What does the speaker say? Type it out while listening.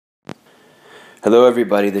Hello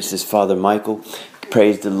everybody, this is Father Michael.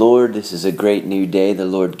 Praise the Lord. This is a great new day the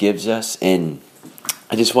Lord gives us, and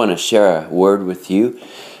I just want to share a word with you.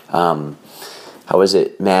 I was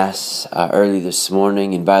at Mass early this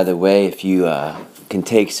morning, and by the way, if you can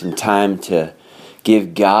take some time to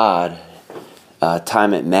give God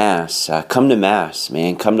time at Mass, come to Mass,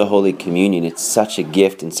 man. Come to Holy Communion. It's such a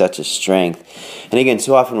gift and such a strength. And again,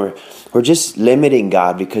 so often we're just limiting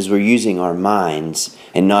God because we're using our minds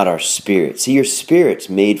and not our spirit. See, your spirit's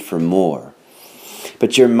made for more,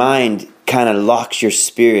 but your mind kind of locks your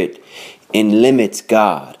spirit and limits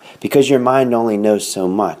God because your mind only knows so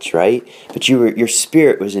much, right? But your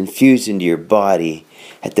spirit was infused into your body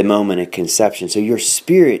at the moment of conception. So your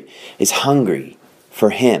spirit is hungry for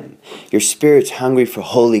Him. Your spirit's hungry for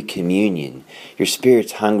Holy Communion. Your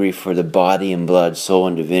spirit's hungry for the body and blood, soul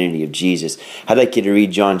and divinity of Jesus. I'd like you to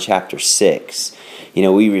read John chapter 6.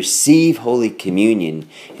 We receive Holy Communion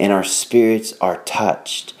and our spirits are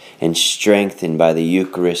touched and strengthened by the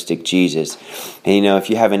Eucharistic Jesus. And if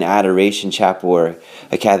you have an adoration chapel or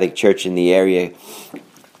a Catholic church in the area,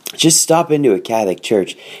 just stop into a Catholic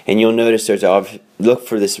church and you'll notice look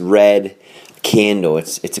for this red candle.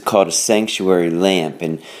 It's called a sanctuary lamp,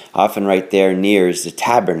 and often right there near is the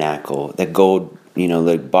tabernacle, that gold,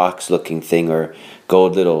 like box looking thing or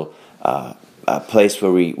gold little place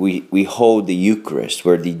where we hold the Eucharist,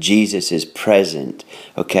 where the Jesus is present.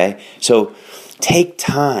 Okay, so take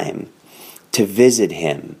time to visit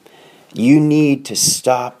Him. You need to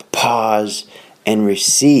stop, pause, and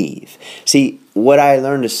receive. See, what I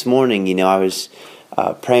learned this morning, I was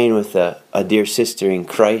praying with a dear sister in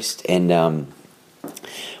Christ, and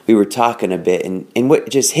we were talking a bit, and what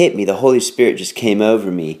just hit me, the Holy Spirit just came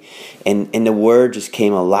over me, and the Word just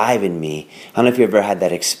came alive in me. I don't know if you ever had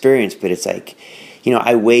that experience, but it's like,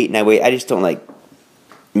 I wait and I wait. I just don't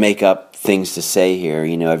make up things to say here,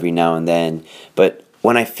 every now and then. But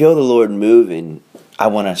when I feel the Lord moving, I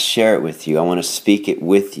want to share it with you. I want to speak it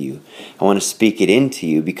with you. I want to speak it into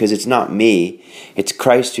you, because it's not me. It's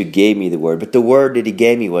Christ who gave me the Word. But the Word that He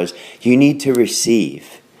gave me was, you need to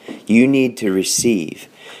receive. You need to receive.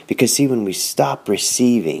 Because see, when we stop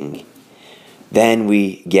receiving, then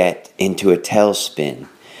we get into a tailspin.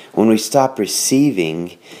 When we stop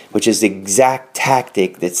receiving, which is the exact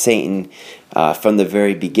tactic that Satan, from the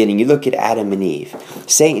very beginning, you look at Adam and Eve.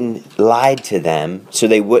 Satan lied to them so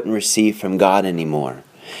they wouldn't receive from God anymore.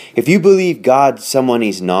 If you believe God's someone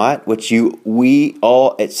He's not, which we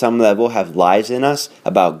all at some level have lies in us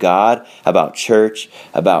about God, about church,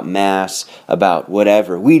 about Mass, about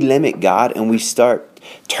whatever, we limit God and we start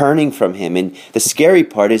turning from Him. And the scary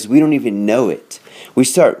part is we don't even know it. We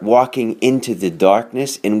start walking into the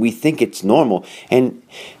darkness and we think it's normal. And,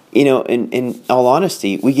 in all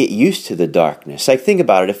honesty, we get used to the darkness. Think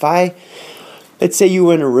about it. Let's say you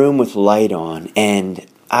were in a room with light on, and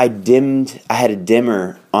I had a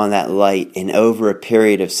dimmer on that light, and over a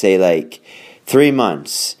period of, say, 3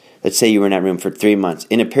 months, let's say you were in that room for 3 months.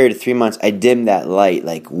 In a period of 3 months, I dimmed that light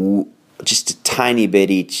just a tiny bit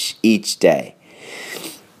each day.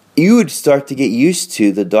 You would start to get used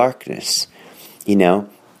to the darkness, Now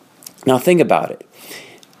think about it.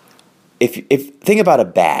 If think about a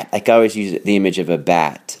bat, I always use the image of a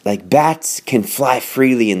bat. Bats can fly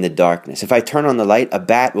freely in the darkness. If I turn on the light, a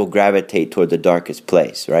bat will gravitate toward the darkest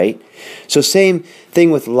place, right? So same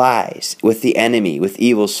thing with lies, with the enemy, with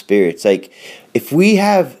evil spirits. If we're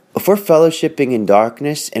fellowshipping in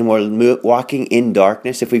darkness and we're walking in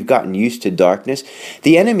darkness, if we've gotten used to darkness,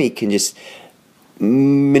 the enemy can just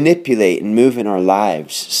manipulate and move in our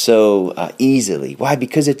lives so easily. Why?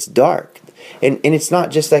 Because it's dark. And it's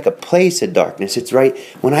not just a place of darkness. It's right.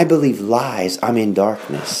 When I believe lies, I'm in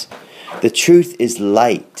darkness. The truth is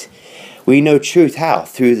light. We know truth how?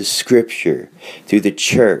 Through the Scripture, through the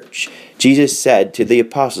church. Jesus said to the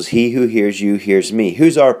apostles, "He who hears you hears me."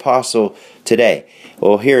 Who's our apostle today?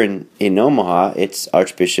 Well, here in Omaha, it's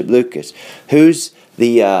Archbishop Lucas. Who's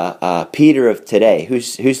the Peter of today?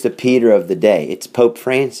 Who's the Peter of the day? It's Pope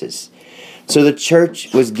Francis. So the church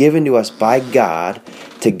was given to us by God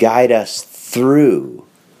to guide us through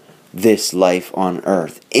this life on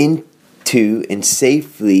earth, into and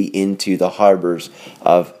safely into the harbors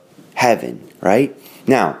of heaven, right?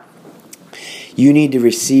 Now, you need to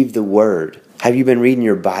receive the Word. Have you been reading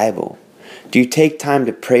your Bible? Do you take time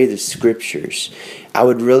to pray the Scriptures? I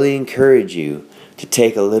would really encourage you to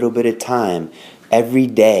take a little bit of time every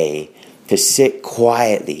day to sit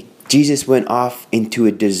quietly. Jesus went off into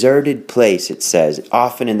a deserted place, it says.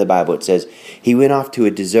 Often in the Bible it says He went off to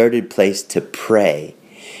a deserted place to pray.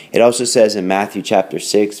 It also says in Matthew chapter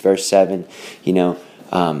 6, verse 7,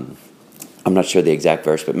 I'm not sure the exact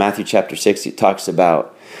verse, but Matthew chapter 6, it talks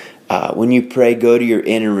about when you pray, go to your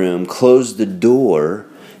inner room, close the door,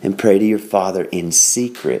 and pray to your Father in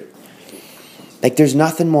secret. Like, there's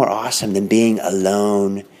nothing more awesome than being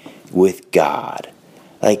alone with God.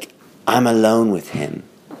 Like, I'm alone with Him.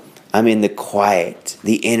 I'm in the quiet,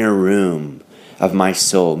 the inner room of my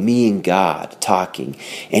soul, me and God talking.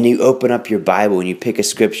 And you open up your Bible and you pick a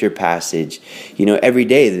scripture passage. Every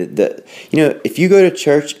day, if you go to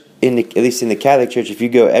church, at least in the Catholic Church, if you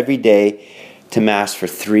go every day to Mass for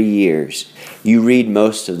 3 years, you read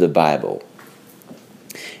most of the Bible.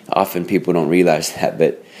 Often people don't realize that,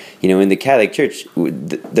 but in the Catholic Church,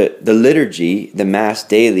 the liturgy, the Mass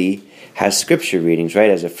daily, has scripture readings, right?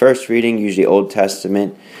 As a first reading, usually Old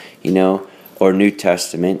Testament, or New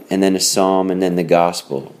Testament, and then a psalm, and then the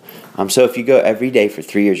gospel. So if you go every day for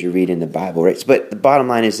 3 years, you're reading the Bible, right? But the bottom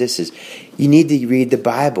line is this: you need to read the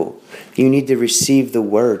Bible. You need to receive the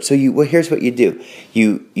Word. So here's what you do: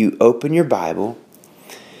 you open your Bible.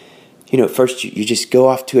 First you just go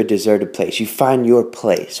off to a deserted place. You find your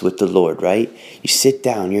place with the Lord, right? You sit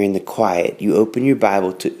down, you're in the quiet. You open your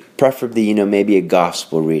Bible to, preferably, maybe a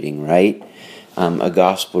gospel reading, right? A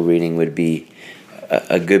gospel reading would be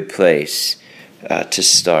a good place to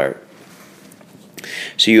start.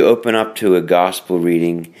 So you open up to a gospel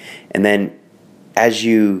reading, and then as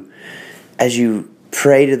you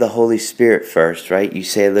pray to the Holy Spirit first, right? You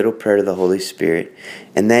say a little prayer to the Holy Spirit,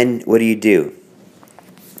 and then what do?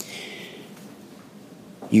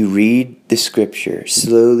 You read the scripture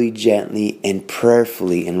slowly, gently, and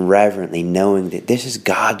prayerfully and reverently, knowing that this is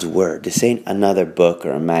God's Word. This ain't another book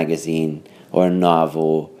or a magazine or a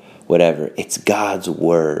novel, whatever. It's God's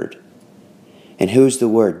Word. And who's the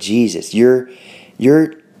Word? Jesus. You're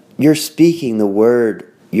speaking the Word.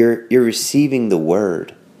 You're receiving the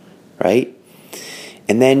Word, right?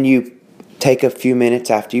 And then you take a few minutes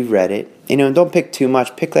after you've read it. And don't pick too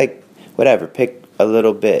much. Pick pick a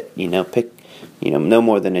little bit. Pick no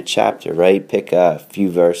more than a chapter, right? Pick a few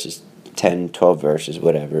verses, 10, 12 verses,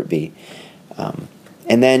 whatever it be.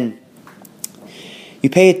 And then you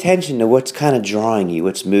pay attention to what's kind of drawing you,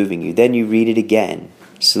 what's moving you. Then you read it again,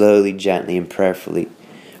 slowly, gently, and prayerfully.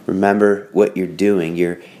 Remember what you're doing.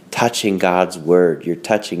 You're touching God's Word. You're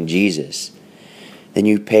touching Jesus. Then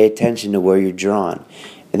you pay attention to where you're drawn.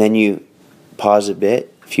 And then you pause a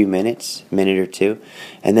bit, a few minutes, a minute or two,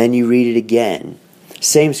 and then you read it again.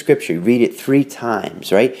 Same scripture, read it 3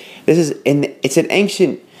 times, right? It's an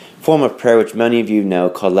ancient form of prayer which many of you know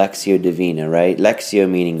called Lectio Divina, right? Lectio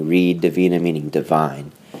meaning read, Divina meaning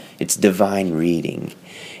divine. It's divine reading.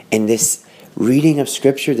 And this reading of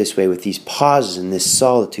scripture this way, with these pauses and this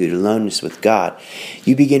solitude, aloneness with God,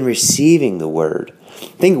 you begin receiving the Word.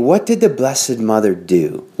 Think, what did the Blessed Mother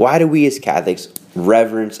do? Why do we as Catholics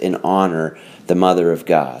reverence and honor the Mother of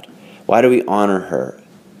God? Why do we honor her?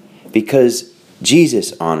 Because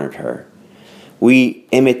Jesus honored her. We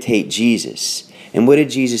imitate Jesus. And what did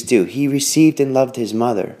Jesus do? He received and loved His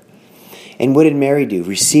mother. And what did Mary do?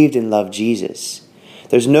 Received and loved Jesus.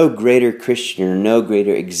 There's no greater Christian or no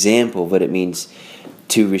greater example of what it means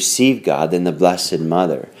to receive God than the Blessed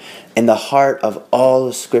Mother. And the heart of all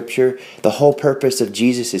of Scripture, the whole purpose of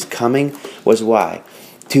Jesus' coming was why?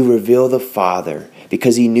 To reveal the Father.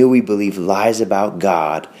 Because He knew we believe lies about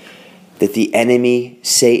God, that the enemy,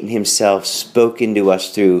 Satan himself, spoke into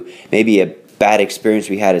us through maybe a bad experience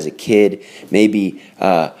we had as a kid, maybe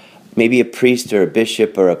a priest or a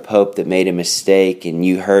bishop or a pope that made a mistake and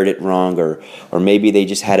you heard it wrong, or maybe they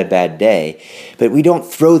just had a bad day. But we don't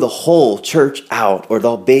throw the whole church out or the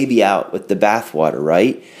whole baby out with the bathwater,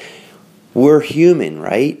 right? We're human,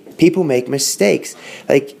 right? People make mistakes.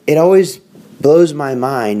 Like, it always blows my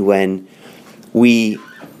mind when we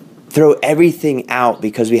throw everything out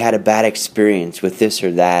because we had a bad experience with this or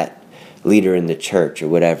that leader in the church or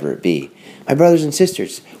whatever it be. My brothers and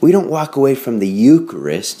sisters, we don't walk away from the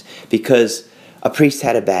Eucharist because a priest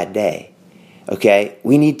had a bad day. Okay?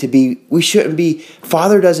 We shouldn't be,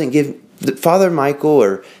 Father Michael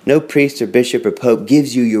or no priest or bishop or pope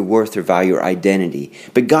gives you your worth or value or identity.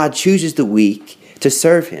 But God chooses the weak to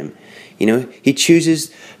serve Him. He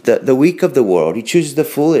chooses the weak of the world. He chooses the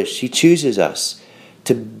foolish. He chooses us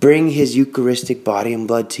to bring His Eucharistic body and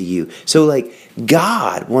blood to you. So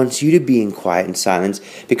God wants you to be in quiet and silence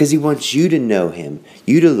because He wants you to know Him,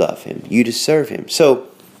 you to love Him, you to serve Him. So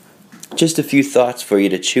just a few thoughts for you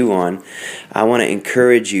to chew on. I want to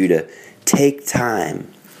encourage you to take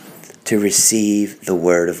time to receive the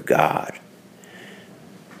Word of God.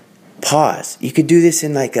 Pause. You could do this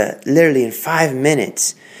in literally in 5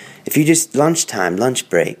 minutes. If you just lunch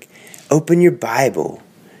break, open your Bible,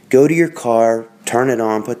 go to your car, turn it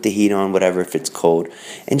on, put the heat on, whatever, if it's cold,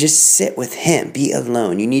 and just sit with Him. Be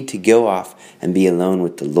alone. You need to go off and be alone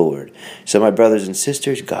with the Lord. So my brothers and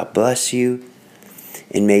sisters, God bless you,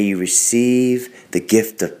 and may you receive the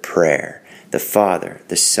gift of prayer, the Father,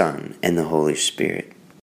 the Son, and the Holy Spirit.